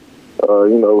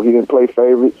 He didn't play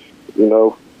favorites.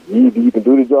 You can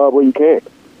do the job or you can't.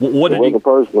 It wasn't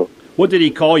personal. What did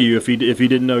he call you if he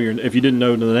didn't know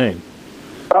the name?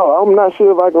 Oh, I'm not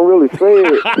sure if I can really say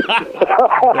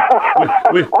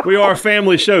it. we are a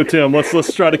family show, Tim.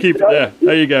 Let's try to keep it there.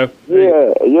 There you go.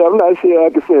 Yeah, I'm not sure I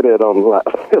can say that on the line.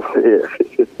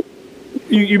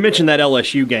 You mentioned that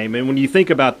LSU game, and when you think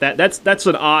about that, that's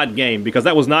an odd game because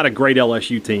that was not a great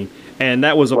LSU team, and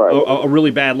that was a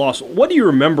really bad loss. What do you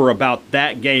remember about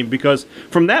that game? Because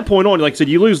from that point on, like I said,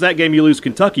 you lose that game, you lose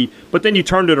Kentucky, but then you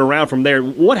turned it around from there.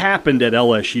 What happened at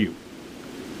LSU?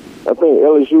 I think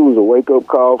LSU was a wake-up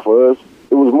call for us.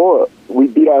 It was more, we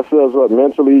beat ourselves up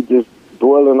mentally, just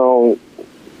dwelling on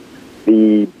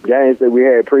the games that we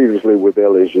had previously with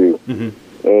LSU. Mm-hmm.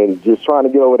 And just trying to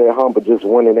get over that hump of just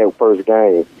winning that first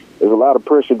game. There's a lot of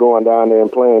pressure going down there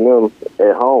and playing them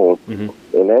at home.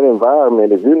 Mm-hmm. In that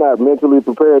environment, if you're not mentally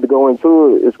prepared to go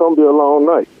into it, it's going to be a long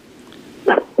night.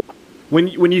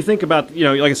 When you think about,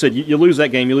 like I said, you lose that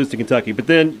game, you lose to Kentucky, but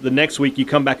then the next week you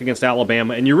come back against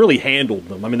Alabama and you really handled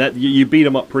them. I mean, you beat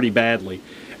them up pretty badly.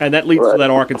 And that leads to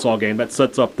that Arkansas game. That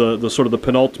sets up the sort of the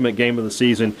penultimate game of the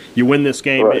season. You win this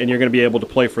game, and you're going to be able to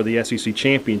play for the SEC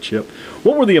championship.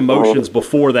 What were the emotions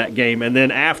before that game, and then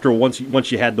after once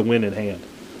you had the win in hand?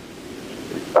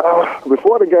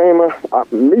 Before the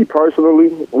game, me personally,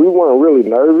 we weren't really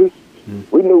nervous.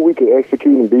 Mm-hmm. We knew we could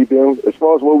execute and beat them. As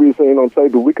far as what we were seeing on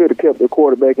tape, if we could have kept the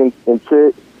quarterback in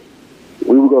check,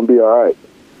 we were going to be all right.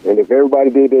 And if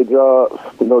everybody did their job,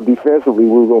 defensively,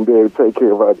 we were going to be able to take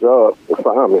care of our job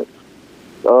assignments.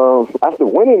 After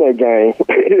winning that game,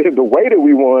 the way that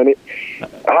we won it,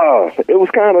 it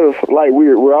was kind of like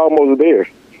we're almost there.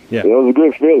 Yeah. It was a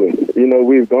good feeling.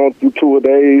 We've gone through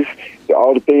tour-a-days,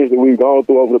 all the things that we've gone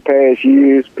through over the past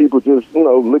years. People just,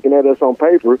 looking at us on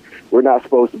paper, we're not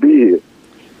supposed to be here.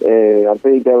 And I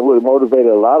think that really motivated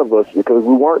a lot of us because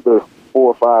we weren't the 4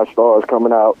 or 5 stars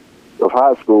coming out of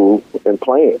high school and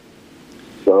playing.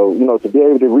 So, to be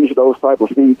able to reach those type of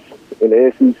feats in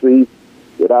the SEC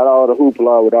without all the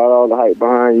hoopla, without all the hype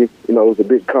behind you, it was a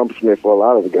big accomplishment for a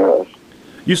lot of the guys.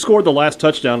 You scored the last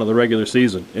touchdown of the regular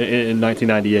season in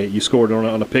 1998. You scored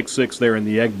on a pick six there in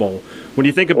the Egg Bowl. When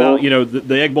you think about,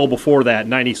 the Egg Bowl before that,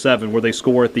 97, where they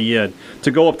score at the end,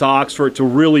 to go up to Oxford to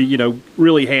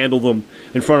really handle them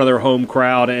in front of their home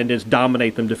crowd and just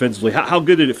dominate them defensively, how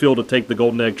good did it feel to take the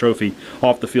Golden Egg Trophy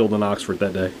off the field in Oxford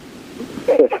that day?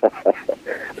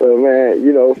 Well,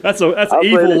 man, that's an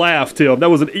evil laugh, Tim.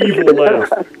 That was an evil laugh.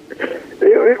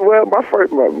 Well,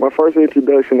 my first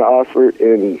introduction to Oxford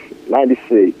in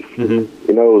 '96,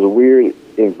 it was a weird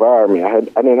environment.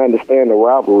 I didn't understand the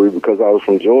rivalry because I was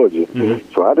from Georgia,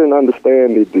 so I didn't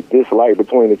understand the dislike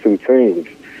between the two teams.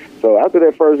 So after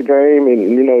that first game,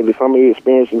 and some of the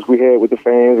experiences we had with the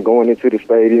fans going into the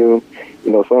stadium,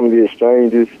 some of the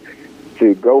exchanges,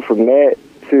 to go from that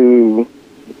to,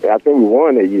 I think we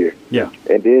won that year. Yeah.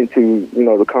 And then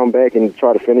to come back and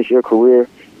try to finish your career.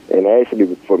 And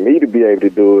actually, for me to be able to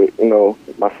do it,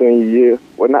 my senior year,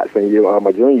 well, not senior year,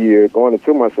 my junior year, going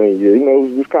into my senior year, it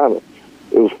was just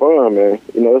it was fun, man.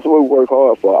 That's what we work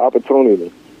hard for, opportunity.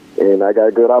 And I got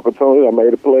a good opportunity. I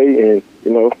made a play,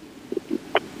 and,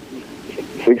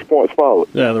 6 points followed.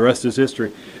 Yeah, the rest is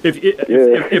history.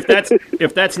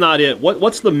 If that's not it,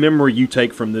 what's the memory you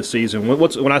take from this season?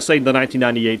 When I say the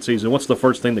 1998 season, what's the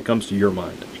first thing that comes to your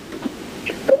mind?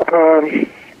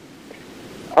 I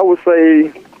would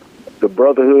say the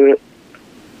brotherhood.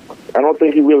 I don't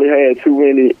think he really had too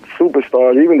many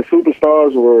superstars. Even the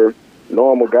superstars were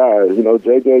normal guys.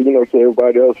 JJ, to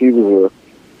everybody else, he was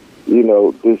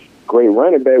this great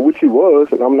running back, which he was,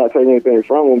 and I'm not taking anything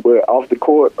from him, but off the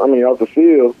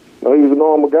field, he was a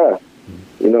normal guy.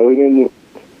 He didn't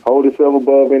hold himself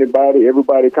above anybody.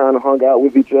 Everybody kind of hung out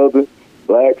with each other,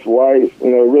 blacks, whites. It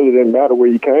really didn't matter where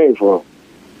you came from.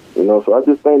 So I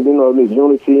just think, this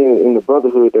unity and the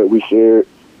brotherhood that we shared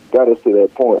got us to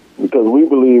that point because we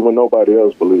believe when nobody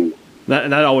else believes.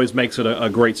 And that always makes it a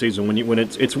great season when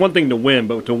it's one thing to win,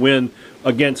 but to win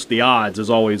against the odds is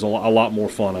always a lot more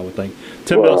fun, I would think.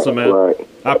 Tim Nelson, man,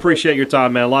 I appreciate your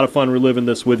time, man. A lot of fun reliving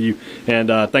this with you, and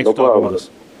thanks for talking with us.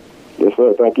 Yes,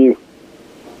 sir. Thank you.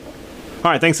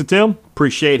 All right, thanks to Tim.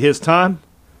 Appreciate his time.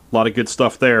 A lot of good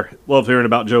stuff there. Love hearing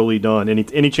about Joe Lee Dunn.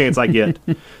 Any chance I get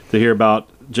to hear about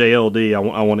JLD, I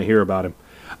want to hear about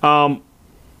him.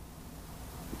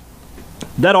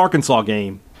 That Arkansas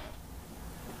game,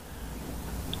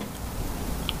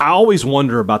 I always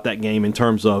wonder about that game in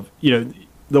terms of,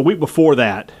 the week before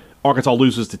that, Arkansas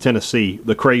loses to Tennessee,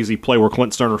 the crazy play where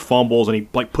Clint Sterner fumbles and he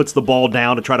puts the ball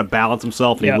down to try to balance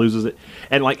himself and he loses it.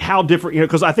 And how different,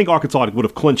 because I think Arkansas would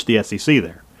have clinched the SEC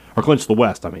there, or clinched the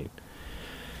West, I mean.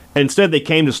 And instead they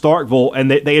came to Starkville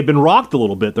and they had been rocked a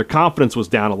little bit. Their confidence was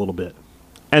down a little bit.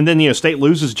 And then, State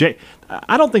loses.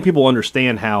 I don't think people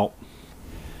understand how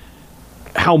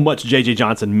much J.J.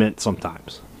 Johnson meant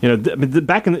sometimes.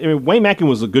 Wayne Mackin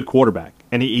was a good quarterback,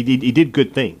 and he did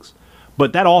good things.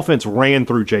 But that offense ran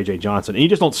through J.J. Johnson, and you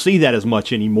just don't see that as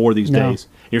much anymore these days.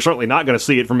 You're certainly not going to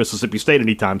see it from Mississippi State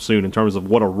anytime soon in terms of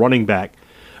what a running back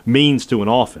means to an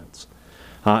offense.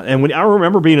 And when I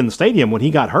remember being in the stadium when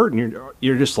he got hurt, and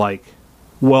you're just like,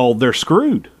 well, they're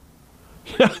screwed.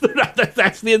 That's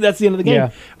the end of the game.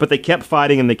 Yeah. But they kept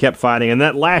fighting, and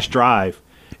that last drive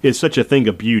is such a thing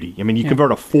of beauty. I mean, you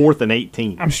convert a 4th and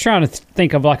 18. I'm just trying to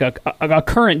think of a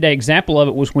current day example of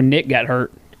it was when Nick got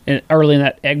hurt early in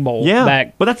that Egg Bowl. Yeah,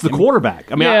 back. But that's the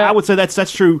quarterback. I mean, I would say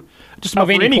that's true just about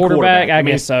for any quarterback. I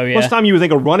guess so, yeah. Most time you would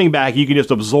think a running back, you can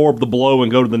just absorb the blow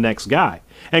and go to the next guy.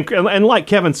 And like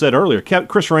Kevin said earlier,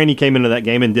 Chris Rainey came into that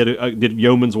game and did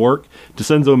yeoman's work.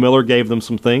 DeCenzo Miller gave them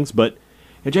some things, but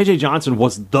J.J. Johnson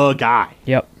was the guy.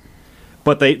 Yep.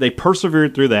 But they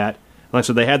persevered through that. Like I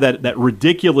said, they had that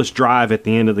ridiculous drive at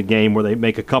the end of the game where they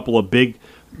make a couple of big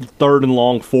 3rd and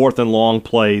long, 4th and long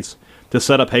plays to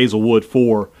set up Hazelwood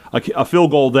for a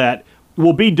field goal that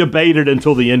will be debated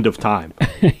until the end of time.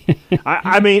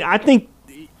 I think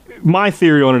my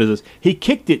theory on it is this. He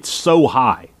kicked it so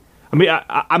high. I mean,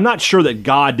 I'm not sure that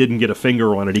God didn't get a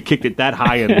finger on it. He kicked it that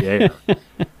high in the air.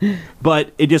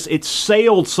 But it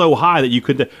sailed so high that you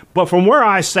could. But from where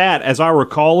I sat, as I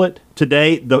recall it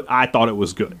today, I thought it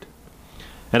was good.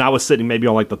 And I was sitting maybe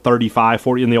on the 35,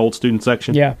 40 in the old student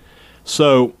section. Yeah.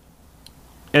 So,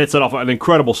 and it set off an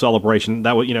incredible celebration.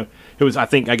 That was, it was, I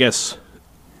guess,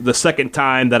 the second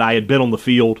time that I had been on the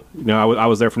field. I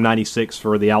was there from '96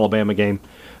 for the Alabama game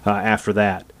after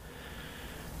that.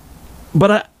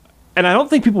 But I don't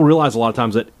think people realize a lot of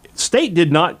times that State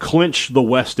did not clinch the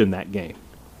West in that game.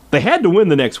 They had to win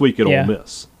the next week at Ole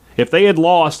Miss. If they had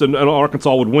lost and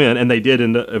Arkansas would win, and they did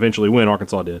eventually win,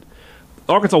 Arkansas did,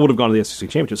 Arkansas would have gone to the SEC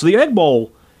championship. So the Egg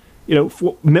Bowl,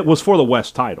 was for the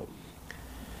West title.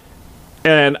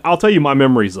 And I'll tell you my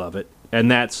memories of it, and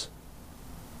that's,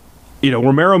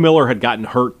 Romero Miller had gotten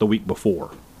hurt the week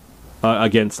before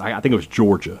against, I think it was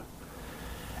Georgia.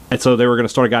 And so they were going to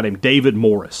start a guy named David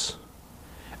Morris.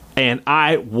 And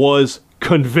I was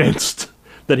convinced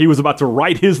that he was about to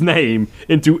write his name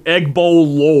into Egg Bowl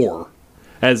lore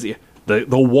as the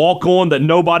walk-on that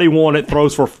nobody wanted,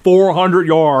 throws for 400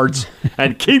 yards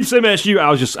and keeps MSU. I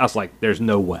was like, there's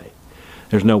no way.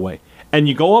 There's no way. And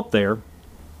you go up there,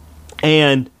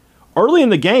 and early in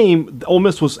the game, Ole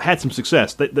Miss had some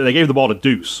success. They gave the ball to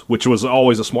Deuce, which was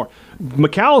always a smart.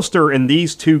 McAllister in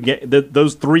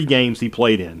those 3 games he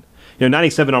played in,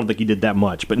 97, I don't think he did that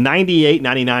much, but 98,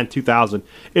 99, 2000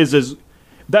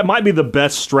 that might be the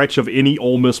best stretch of any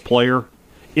Ole Miss player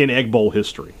in Egg Bowl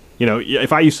history.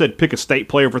 If you said pick a State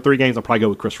player for 3 games, I'd probably go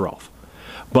with Chris Rolfe.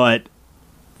 But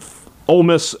Ole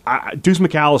Miss, Deuce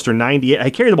McAllister, 98,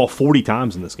 he carried the ball 40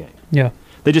 times in this game. Yeah.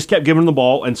 They just kept giving him the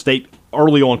ball, and State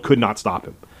early on could not stop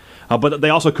him. But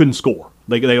they also couldn't score.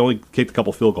 They only kicked a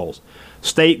couple field goals.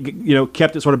 State,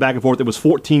 kept it sort of back and forth. It was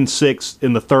 14-6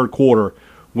 in the third quarter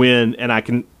and I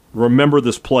can remember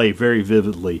this play very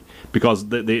vividly because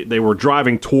they were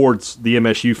driving towards the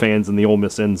MSU fans in the Ole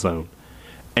Miss end zone.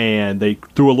 And they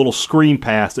threw a little screen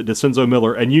pass at DeCenzo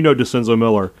Miller. And DeCenzo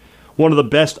Miller, one of the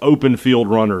best open field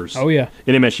runners in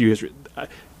MSU history.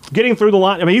 Getting through the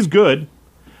line, he's good.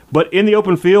 But in the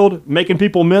open field, making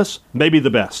people miss, maybe the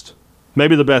best.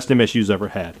 Maybe the best MSU's ever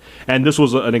had. And this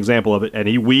was an example of it. And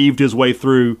he weaved his way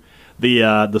through the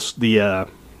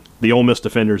Ole Miss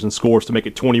defenders and scores to make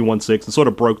it 21-6 and sort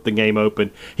of broke the game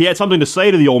open. He had something to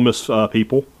say to the Ole Miss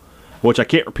people, which I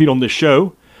can't repeat on this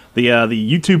show. The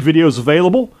YouTube video is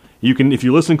available. You can, if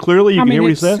you listen clearly, you can hear what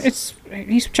he says.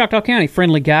 He's Choctaw County,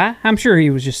 friendly guy. I'm sure he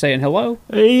was just saying hello.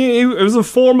 It was a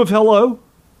form of hello.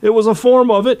 It was a form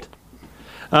of it.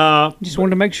 Just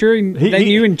wanted to make sure that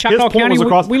you in Choctaw County we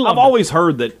love I've always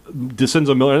heard that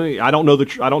DeCenzo Miller. I don't know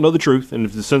the truth, and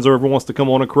if DeCenzo ever wants to come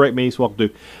on and correct me, he's welcome to.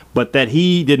 But that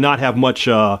he did not have much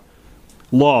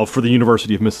love for the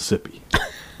University of Mississippi.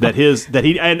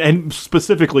 and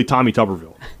specifically Tommy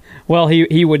Tuberville. Well,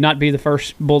 he would not be the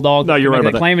first Bulldog. No, you're right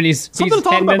about that. Claiming he's something to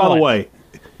talk about, by the way.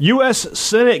 U.S.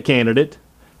 Senate candidate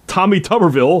Tommy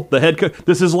Tuberville, the head coach.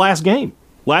 This is his last game.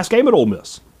 Last game at Ole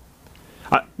Miss.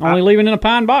 Only leaving in a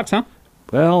pine box, huh?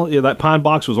 Well, yeah, that pine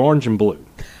box was orange and blue.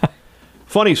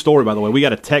 Funny story, by the way. We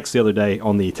got a text the other day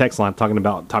on the text line talking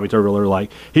about Tommy Tuberville. They're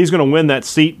like, he's going to win that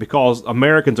seat because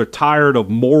Americans are tired of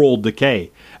moral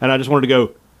decay. And I just wanted to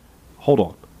go, hold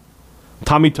on.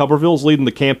 Tommy Tuberville's leading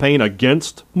the campaign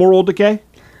against moral decay?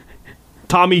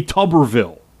 Tommy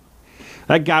Tuberville.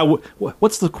 That guy,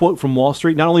 what's the quote from Wall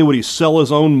Street? Not only would he sell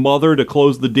his own mother to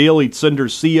close the deal, he'd send her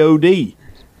COD.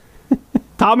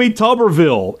 Tommy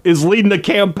Tuberville is leading the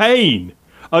campaign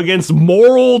against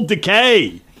moral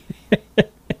decay.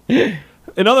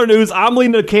 In other news, I'm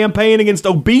leading a campaign against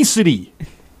obesity.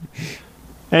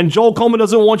 And Joel Coleman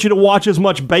doesn't want you to watch as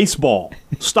much baseball.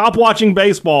 Stop watching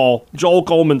baseball. Joel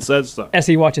Coleman says so. As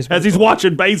he watches baseball. As he's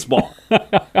watching baseball.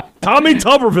 Tommy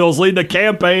Tuberville's leading a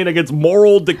campaign against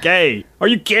moral decay. Are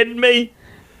you kidding me?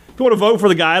 If you want to vote for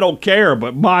the guy, I don't care.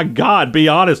 But my God, be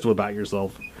honest about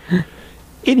yourself.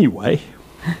 Anyway.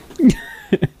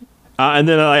 And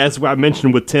then, as I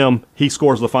mentioned with Tim, he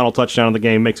scores the final touchdown of the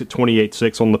game, makes it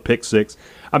 28-6 on the pick six.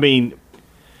 I mean,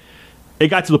 it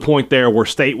got to the point there where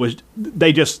State was,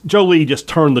 Joe Lee just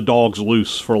turned the dogs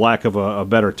loose, for lack of a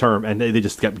better term, and they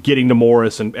just kept getting to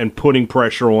Morris and putting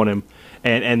pressure on him,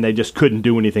 and they just couldn't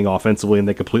do anything offensively, and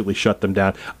they completely shut them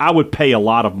down. I would pay a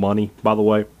lot of money, by the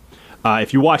way,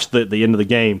 if you watch the end of the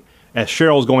game, as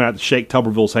Sherrill's going out to shake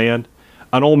Tuberville's hand,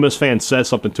 an Ole Miss fan says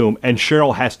something to him, and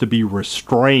Sherrill has to be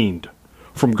restrained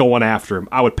from going after him.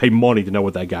 I would pay money to know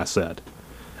what that guy said.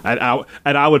 And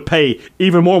I would pay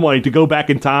even more money to go back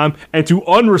in time and to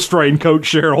unrestrain Coach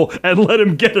Sherrill and let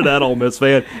him get to that Ole Miss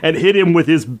fan and hit him with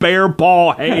his bare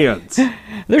paw hands.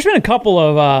 There's been a couple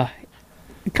of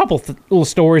little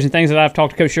stories and things that I've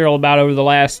talked to Coach Sherrill about over the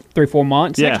last 3-4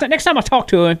 months. Yeah. Next time I talk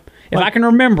to him, if I can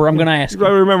remember, I'm going to ask him. I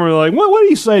remember, like, what did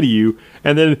he say to you?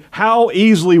 And then how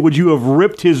easily would you have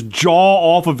ripped his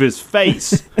jaw off of his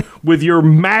face with your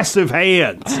massive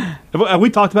hands? Have we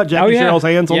talked about Jackie Sherrill's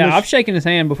hands on this? Yeah, I've shaken his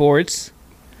hand before. It's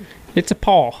a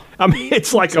paw. I mean,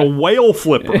 it's like a whale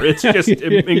flipper. It's just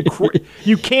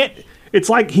you can't. It's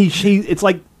like it's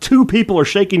like two people are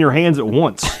shaking your hands at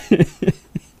once.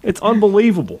 It's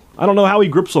unbelievable. I don't know how he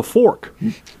grips a fork.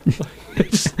 He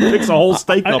just picks a whole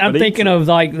steak up. I'm thinking of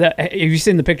like have you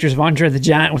seen the pictures of Andre the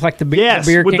Giant with like the beer yes,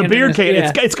 can? With the beer can.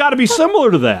 Yeah. It's got to be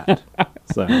similar to that.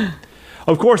 So,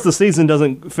 of course, the season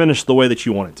doesn't finish the way that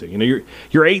you want it to. You know,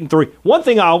 you're 8-3. One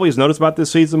thing I always notice about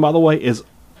this season, by the way, is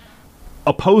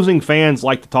opposing fans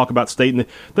like to talk about State, and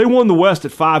they won the West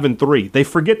at 5-3. They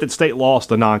forget that State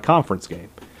lost a non-conference game.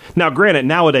 Now, granted,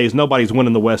 nowadays nobody's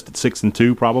winning the West at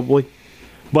 6-2 probably,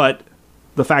 but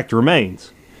the fact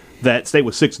remains that State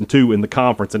was 6-2 in the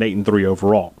conference and 8-3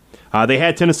 overall. They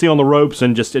had Tennessee on the ropes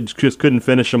and just couldn't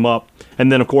finish them up.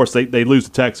 And then, of course, they lose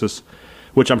to Texas,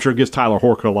 which I'm sure gives Tyler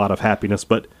Horka a lot of happiness.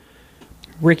 But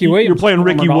Ricky Williams, you're playing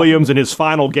Ricky Williams in his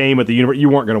final game at the university. You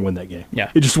weren't going to win that game.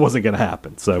 Yeah, it just wasn't going to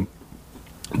happen. So,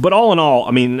 but all in all,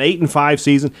 I mean, an 8-5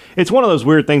 season. It's one of those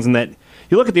weird things in that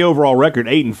you look at the overall record,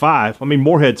 8-5. I mean,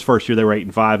 Moorhead's first year they were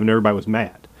 8-5, and everybody was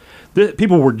mad.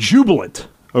 People were jubilant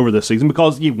over this season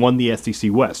because you won the SEC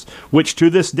West, which to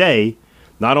this day,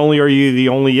 not only are you the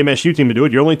only MSU team to do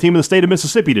it, you're the only team in the state of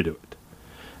Mississippi to do it.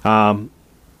 And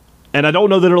I don't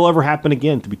know that it'll ever happen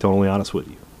again, to be totally honest with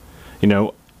you. You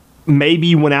know,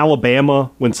 maybe when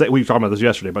Alabama, we were talking about this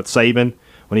yesterday, about Saban,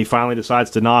 when he finally decides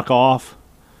to knock off,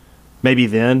 maybe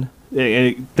then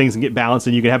things can get balanced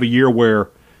and you can have a year where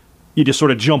you just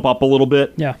sort of jump up a little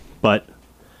bit. Yeah. But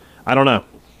I don't know.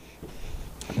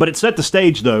 But it set the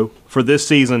stage, though, for this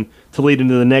season to lead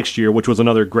into the next year, which was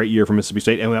another great year for Mississippi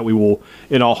State, and that we will,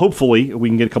 hopefully, we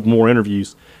can get a couple more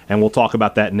interviews, and we'll talk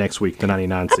about that next week, the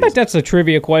 99 season. I bet that's a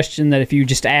trivia question that if you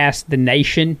just asked the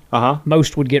nation,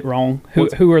 most would get wrong.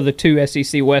 Who are the two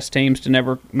SEC West teams to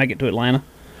never make it to Atlanta?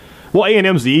 Well,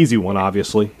 A&M's the easy one,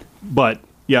 obviously. But,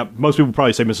 yeah, most people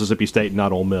probably say Mississippi State,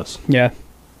 not Ole Miss. Yeah.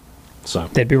 So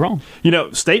they'd be wrong. You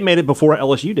know, State made it before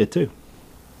LSU did, too.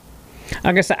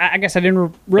 I guess I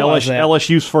didn't realize that.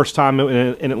 LSU's first time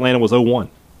in Atlanta was 2001.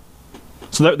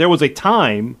 So there was a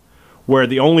time where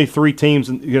the only three teams,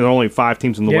 only 5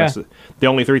 teams in the West, the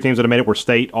only 3 teams that had made it were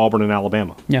State, Auburn, and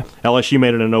Alabama. Yeah. LSU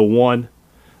made it in 2001,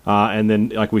 and then,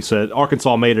 like we said,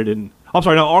 Arkansas made it in.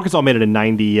 Arkansas made it in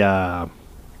 95.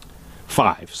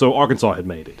 So Arkansas had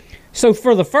made it. So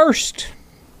for the first,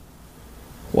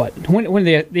 when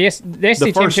the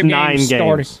SEC championship game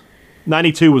started.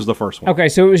 92 was the first one. Okay,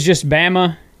 so it was just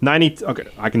Bama. 90. Okay,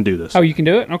 I can do this. Oh, you can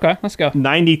do it? Okay, let's go.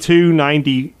 92,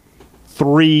 93,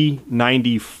 93,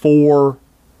 94,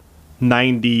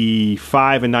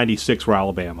 95, and 96 were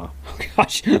Alabama. Oh,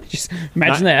 gosh, just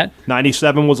imagine that.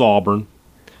 97 was Auburn.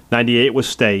 98 was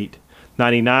State.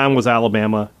 99 was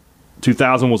Alabama.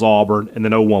 2000 was Auburn. And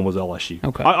then 01 was LSU.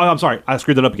 Okay. I'm sorry. I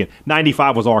screwed that up again.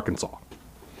 95 was Arkansas.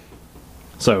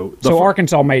 So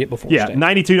Arkansas made it before Yeah, State.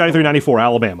 92, 93, 94,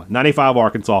 Alabama. 95,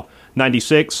 Arkansas.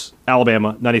 96,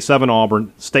 Alabama. 97,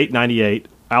 Auburn. State, 98.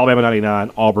 Alabama,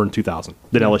 99. Auburn, 2000.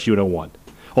 Then LSU in 01.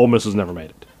 Ole Miss has never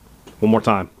made it. One more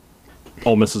time.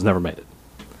 Ole Miss has never made it.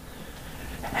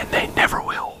 And they never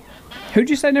will. Who'd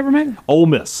you say never made it? Ole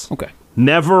Miss. Okay.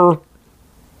 Never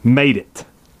made it.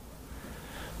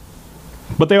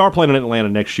 But they are playing in Atlanta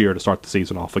next year to start the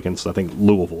season off against, I think,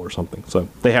 Louisville or something. So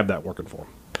they have that working for them.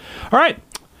 All right.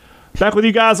 Back with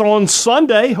you guys on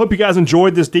Sunday. Hope you guys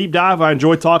enjoyed this deep dive. I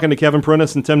enjoyed talking to Kevin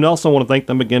Prentice and Tim Nelson. I want to thank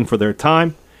them again for their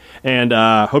time. And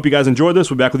hope you guys enjoyed this.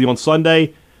 We'll be back with you on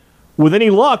Sunday. With any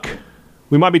luck,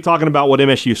 we might be talking about what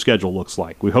MSU's schedule looks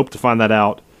like. We hope to find that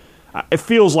out. It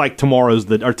feels like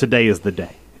today is the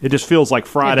day. It just feels like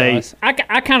Friday.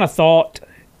 I kind of thought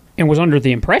and was under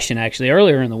the impression, actually,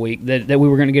 earlier in the week that we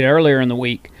were going to get earlier in the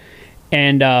week.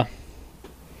 And I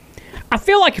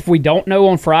feel like if we don't know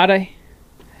on Friday,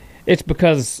 it's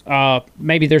because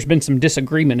maybe there's been some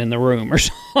disagreement in the room or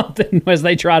something as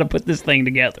they try to put this thing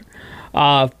together.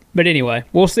 But anyway,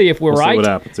 we'll see if we're right. See what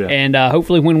happens, yeah. And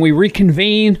hopefully when we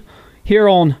reconvene here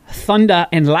on Thunder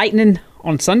and Lightning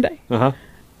on Sunday,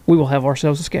 we will have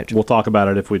ourselves a schedule. We'll talk about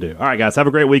it if we do. All right, guys, have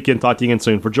a great weekend. Talk to you again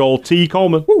soon. For Joel T.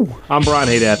 Coleman, I'm Brian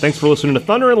Haydad. Thanks for listening to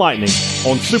Thunder and Lightning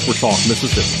on Super Talk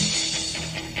Mississippi.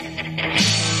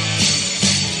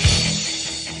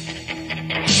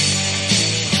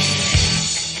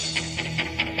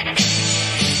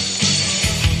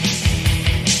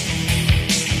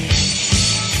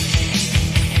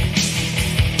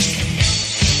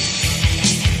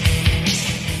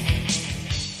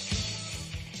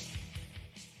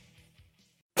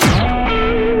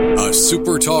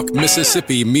 Super Talk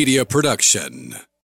Mississippi Media Production.